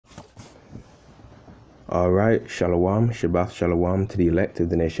Alright, Shalom, Shabbat Shalom to the elect of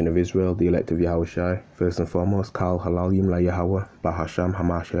the nation of Israel, the elect of Yahushai. First and foremost, Kal Halalim La Yahweh, Bahasham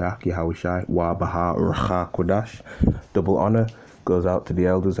Hamashiach Yahushai, Wa Baha Racha Kodash. Double honor goes out to the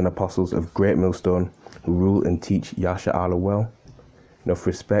elders and apostles of Great Millstone who rule and teach Yasha Allah well. Enough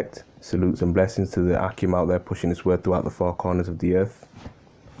respect, salutes and blessings to the Akim out there pushing this word throughout the four corners of the earth,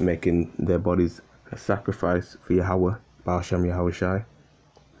 making their bodies a sacrifice for Yahweh, Bahasham Yahushai.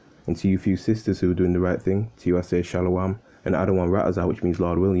 And to you few sisters who are doing the right thing, to you I say Shalom, and I don't want Ratazah, which means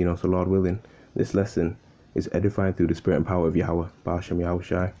Lord willing, so Lord willing, this lesson is edifying through the spirit and power of Yahweh, Ba'ashem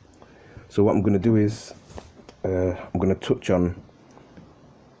Yahushai. So what I'm going to do is, I'm going to touch on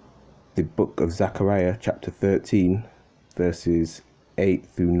the book of Zechariah, chapter 13, verses 8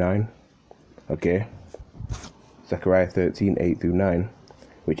 through 9, okay? Zechariah 13, 8 through 9,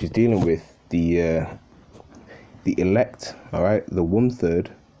 which is dealing with the elect, alright, the 1/3,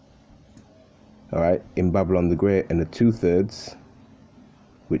 alright, in Babylon the Great, and the 2/3,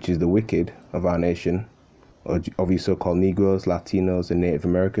 which is the wicked of our nation, of you so-called Negroes, Latinos, and Native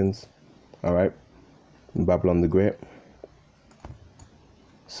Americans, alright, in Babylon the Great.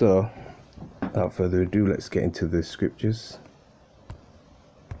 So, without further ado, let's get into the scriptures.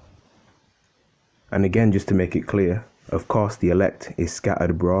 And again, just to make it clear, of course the elect is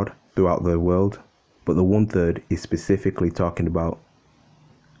scattered abroad throughout the world, but the 1/3 is specifically talking about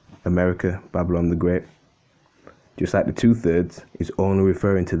America, Babylon the Great. Just like the 2/3 is only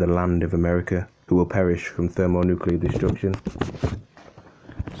referring to the land of America, who will perish from thermonuclear destruction.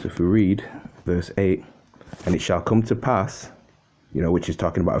 So if we read verse 8, and it shall come to pass, which is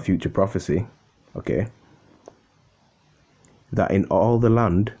talking about a future prophecy, okay, that in all the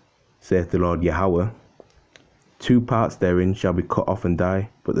land, saith the Lord Yahweh, 2 parts therein shall be cut off and die,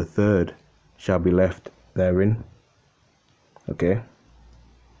 but the 3rd shall be left therein. Okay.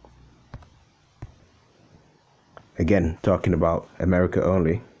 Again, talking about America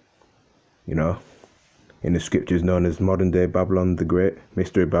only, in the scriptures known as modern day Babylon the Great,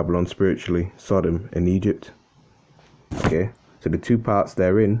 mystery Babylon spiritually, Sodom and Egypt. Okay, so the 2 parts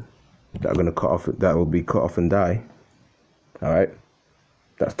therein that are going to cut off, that will be cut off and die. All right,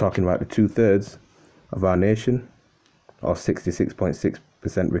 that's talking about the 2/3 of our nation, or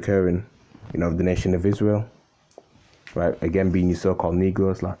 66.6% recurring, of the nation of Israel. Right, again being your so-called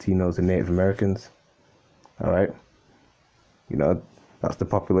Negroes, Latinos, and Native Americans. All right, that's the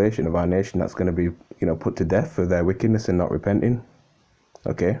population of our nation that's going to be, put to death for their wickedness and not repenting.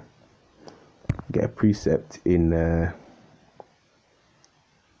 Okay, get a precept in the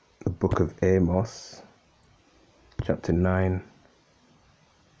book of Amos, chapter 9,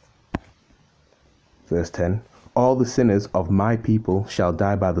 verse 10. All the sinners of my people shall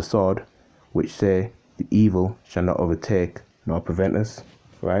die by the sword, which say the evil shall not overtake nor prevent us.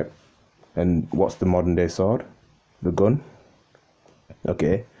 Right, and what's the modern day sword? The gun.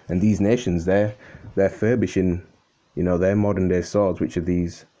 Okay, and these nations, they're furbishing, their modern day swords, which are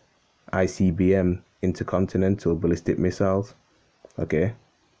these ICBM, intercontinental ballistic missiles. Okay,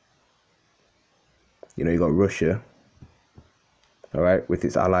 you got Russia, all right, with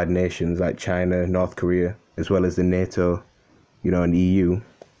its allied nations like China, North Korea, as well as the NATO, and EU,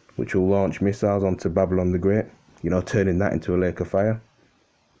 which will launch missiles onto Babylon the Great, turning that into a lake of fire.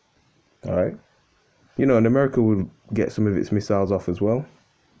 All right. And America will get some of its missiles off as well.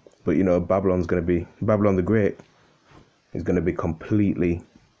 But, Babylon the Great is going to be completely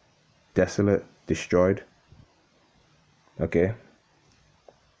desolate, destroyed. Okay.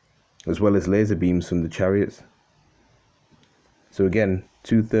 As well as laser beams from the chariots. So again,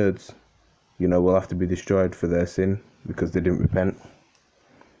 2/3, will have to be destroyed for their sin because they didn't repent.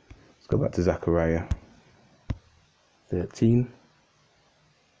 Let's go back to Zechariah 13.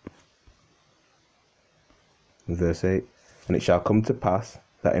 Verse 8, and it shall come to pass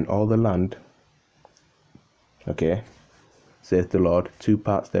that in all the land, okay, saith the Lord, 2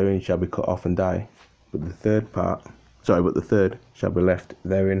 parts therein shall be cut off and die, but the 3rd shall be left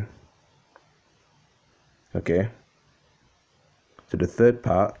therein. Okay, so the 3rd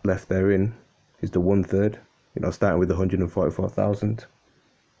part left therein is the 1/3, starting with 144,000.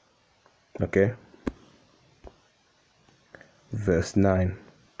 Okay, verse 9,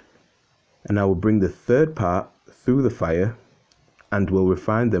 and I will bring the 3rd part through the fire, and will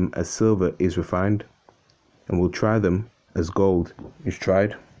refine them as silver is refined, and will try them as gold is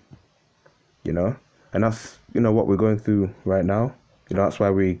tried. And that's, what we're going through right now. That's why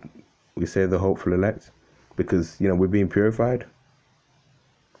we say the hopeful elect, because, we're being purified.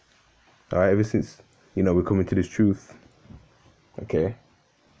 All right, ever since, we're coming to this truth. Okay.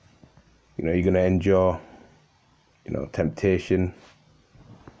 You're going to endure, temptation,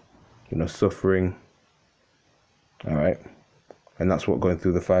 suffering, All right. And that's what going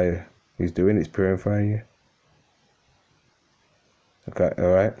through the fire is doing. It's purifying you. Okay.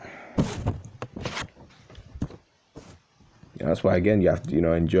 All right. Yeah, that's why, again, you have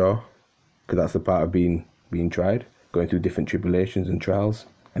to, endure, because that's the part of being tried, going through different tribulations and trials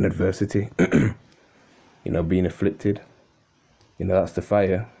and adversity, being afflicted. That's the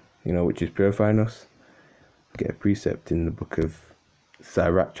fire, which is purifying us. Get a precept in the book of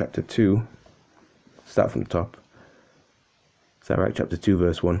Zechariah chapter 2. Start from the top. Zechariah chapter 2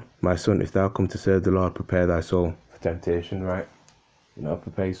 verse 1. My son, if thou come to serve the Lord, prepare thy soul for temptation, right?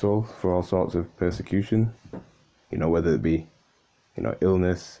 Prepare your soul for all sorts of persecution, whether it be,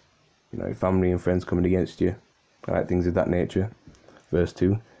 illness, your family and friends coming against you, all right, things of that nature. Verse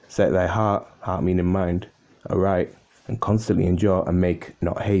 2. Set thy heart meaning mind, aright, and constantly endure, and make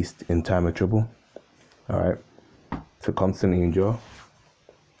not haste in time of trouble. All right, so constantly endure.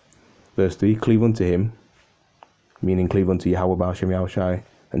 Verse 3. Cleave unto him, meaning cleave unto Yahweh Baal Shem Yahushai,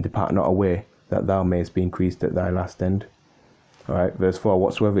 and depart not away, that thou mayest be increased at thy last end. All right, verse 4.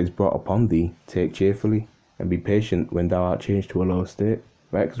 Whatsoever is brought upon thee, take cheerfully, and be patient when thou art changed to a lower state.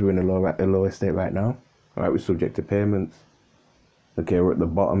 Right, because we're in a lower state right now. All right, we're subject to payments. Okay, we're at the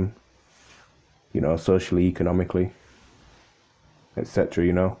bottom, socially, economically,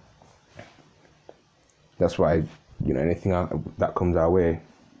 etc. That's why, anything that comes our way,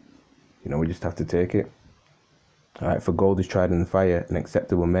 we just have to take it. All right, for gold is tried in the fire, and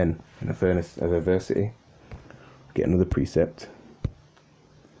acceptable men in the furnace of adversity. Get another precept.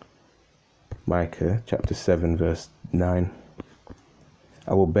 Micah chapter 7 verse 9.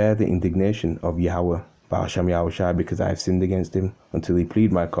 I will bear the indignation of Yahweh Baal Shem Yahushai, because I have sinned against him, until he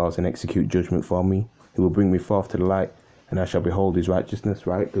plead my cause and execute judgment for me. He will bring me forth to the light, and I shall behold his righteousness.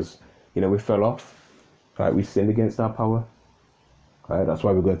 Right, because we fell off. Right, we sinned against our power. Right, that's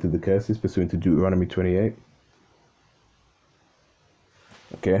why we're going through the curses pursuant to Deuteronomy 28.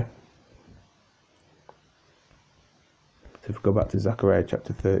 Okay. So if we go back to Zechariah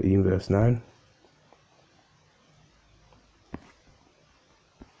chapter 13 verse 9.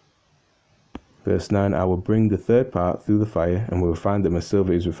 Verse 9, I will bring the third part through the fire, and will refine them as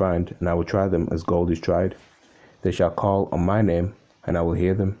silver is refined, and I will try them as gold is tried. They shall call on my name, and I will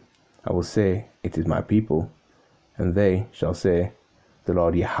hear them. I will say, it is my people, and they shall say, the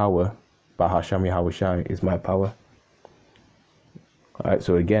Lord Yahweh, Bahasham Yahushai, is my power. Alright,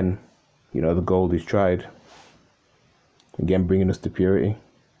 so again, the gold is tried. Again, bringing us to purity.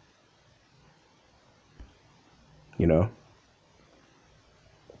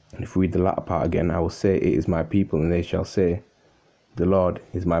 And if we read the latter part again, I will say, it is my people, and they shall say, the Lord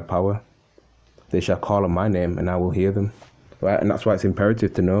is my power. They shall call on my name, and I will hear them. Right, and that's why it's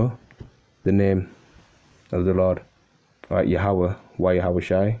imperative to know the name of the Lord. Right, Yahweh, why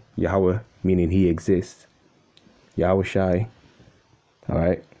Yahushai? Yahweh meaning he exists. Yahushai,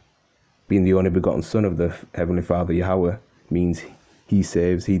 alright, being the only begotten Son of the Heavenly Father, Yahweh, means he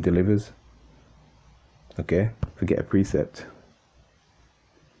saves, he delivers. Okay, forget a precept.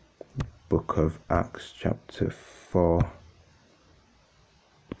 Book of Acts chapter 4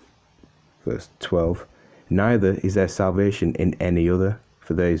 verse 12. Neither is there salvation in any other,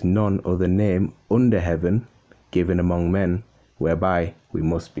 for there is none other name under heaven given among men whereby we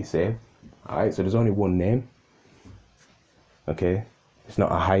must be saved. Alright, so there's only one name. Okay, it's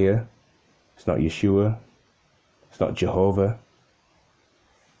not a higher, it's not Yeshua, it's not Jehovah.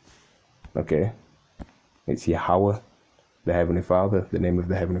 Okay, it's Yahweh, the Heavenly Father, the name of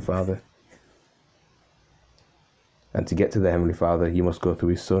the Heavenly Father. And to get to the Heavenly Father, you must go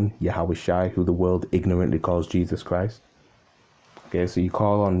through his Son, Yahushai, who the world ignorantly calls Jesus Christ. Okay, so you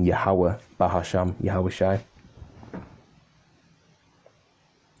call on Yahweh, Bahasham, Yahushai.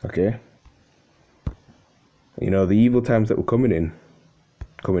 Okay. The evil times that we're coming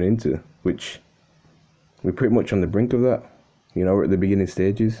into, which we're pretty much on the brink of that. We're at the beginning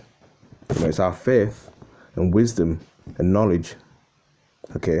stages. It's our faith and wisdom and knowledge.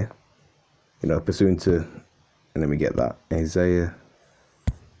 Okay. Pursuing to, and let me get that. Isaiah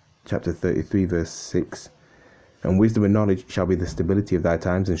chapter 33 verse 6. And wisdom and knowledge shall be the stability of thy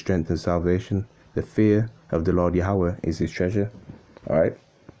times, and strength and salvation. The fear of the Lord Yahweh is his treasure. Alright.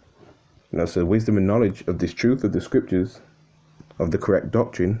 So wisdom and knowledge of this truth of the scriptures, of the correct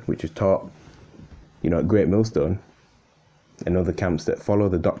doctrine, which is taught, at Great Millstone, and other camps that follow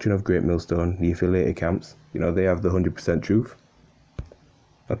the doctrine of Great Millstone, the affiliated camps, they have the 100% truth.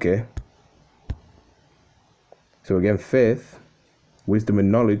 Okay. So again, faith, wisdom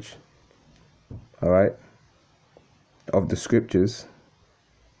and knowledge, alright, of the scriptures,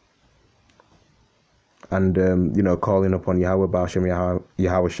 and calling upon Yahweh Baal Shem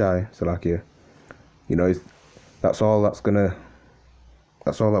Yahushai, Salakia, that's all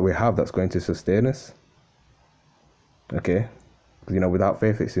that we have that's going to sustain us. Okay? Because, without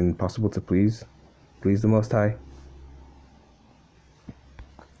faith it's impossible to please the Most High.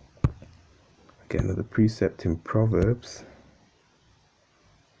 Okay, another precept in Proverbs,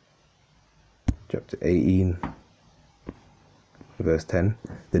 chapter 18, verse 10.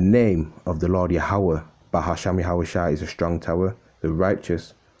 The name of the Lord Yahweh, Bahasham Yahushai, is a strong tower. The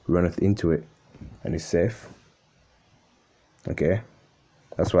righteous runneth into it and is safe. Okay?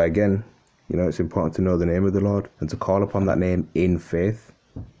 That's why, again, it's important to know the name of the Lord and to call upon that name in faith.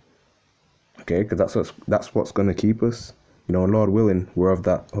 Okay? Because that's what's going to keep us. Lord willing, we're of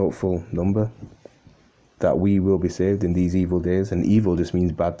that hopeful number, that we will be saved in these evil days. And evil just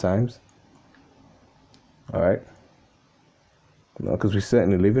means bad times. All right? Because we're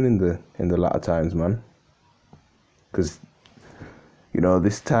certainly living in the latter times, man. Because,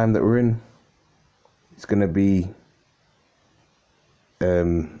 this time that we're in, it's going to be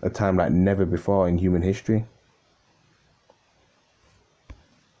a time like never before in human history.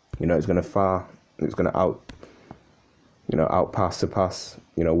 It's going to surpass,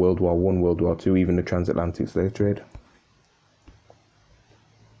 World War I, World War II, even the transatlantic slave trade.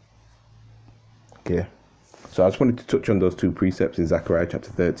 Okay. So I just wanted to touch on those two precepts in Zechariah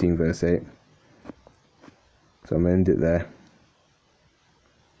chapter 13, verse 8. So I'm going to end it there.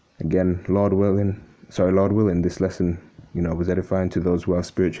 Again, Lord willing, this lesson, was edifying to those who have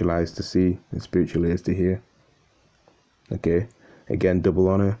spiritual eyes to see and spiritual ears to hear. Okay. Again, double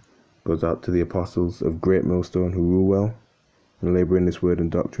honor goes out to the apostles of Great Millstone who rule well and labor in this word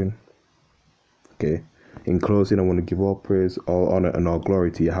and doctrine. Okay. In closing, I want to give all praise, all honor, and all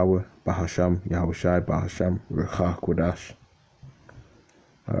glory to Yahweh, Bahasham, Yahushai, Bahasham, Ruach Kodash.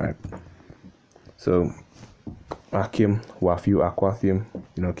 Alright. So, Akim, Wafiu, Akwathium,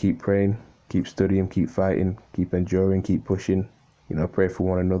 keep praying, keep studying, keep fighting, keep enduring, keep pushing, pray for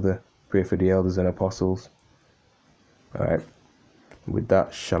one another, pray for the elders and apostles. Alright. With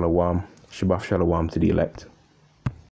that, Shalom, Shabbat Shalom to the elect.